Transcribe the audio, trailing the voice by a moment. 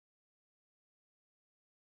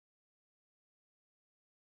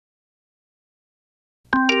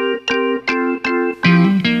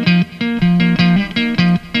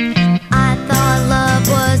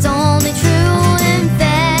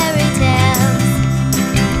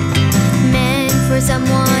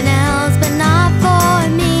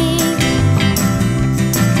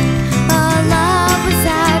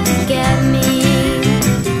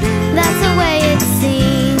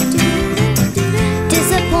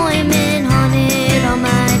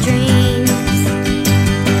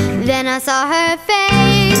saw her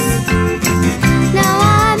face. Now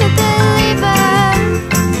I'm a believer,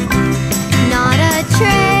 not a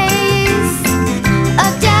trace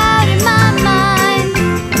of doubt in my mind.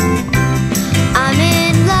 I'm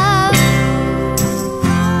in love,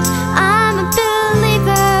 I'm a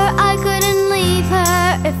believer. I couldn't leave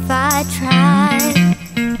her if I tried.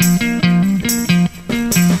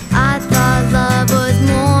 I thought love was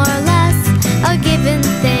more or less a given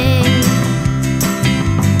thing.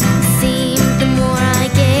 Seemed the more I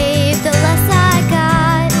gave, the less I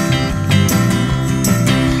got.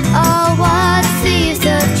 Oh, what's the use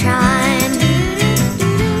of trying?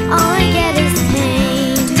 All I get is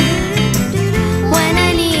pain. When I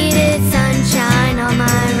needed sunshine on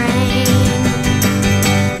my rain.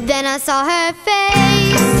 Then I saw her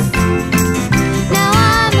face. Now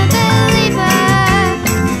I'm a believer,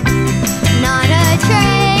 not a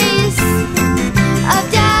trace of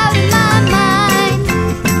doubt in my mind.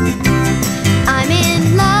 I'm in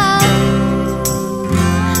love,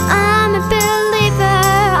 I'm a believer.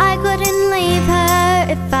 I couldn't leave her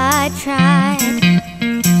if I tried.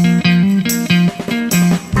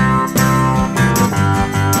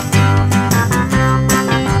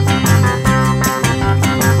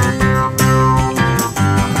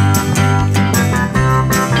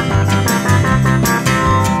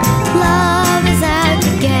 Love is out to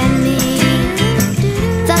get me,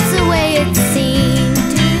 that's the way it seemed.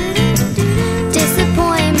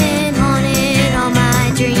 Disappointment haunted all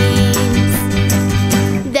my dreams.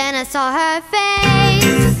 Then I saw her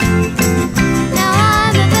face. Now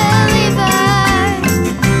I'm a believer,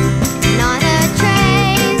 not a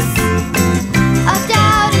trace of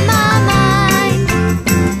doubt in my mind.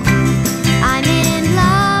 I'm in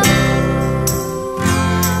love,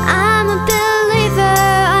 I'm a believer.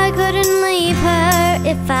 I couldn't leave her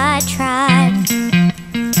if I tried.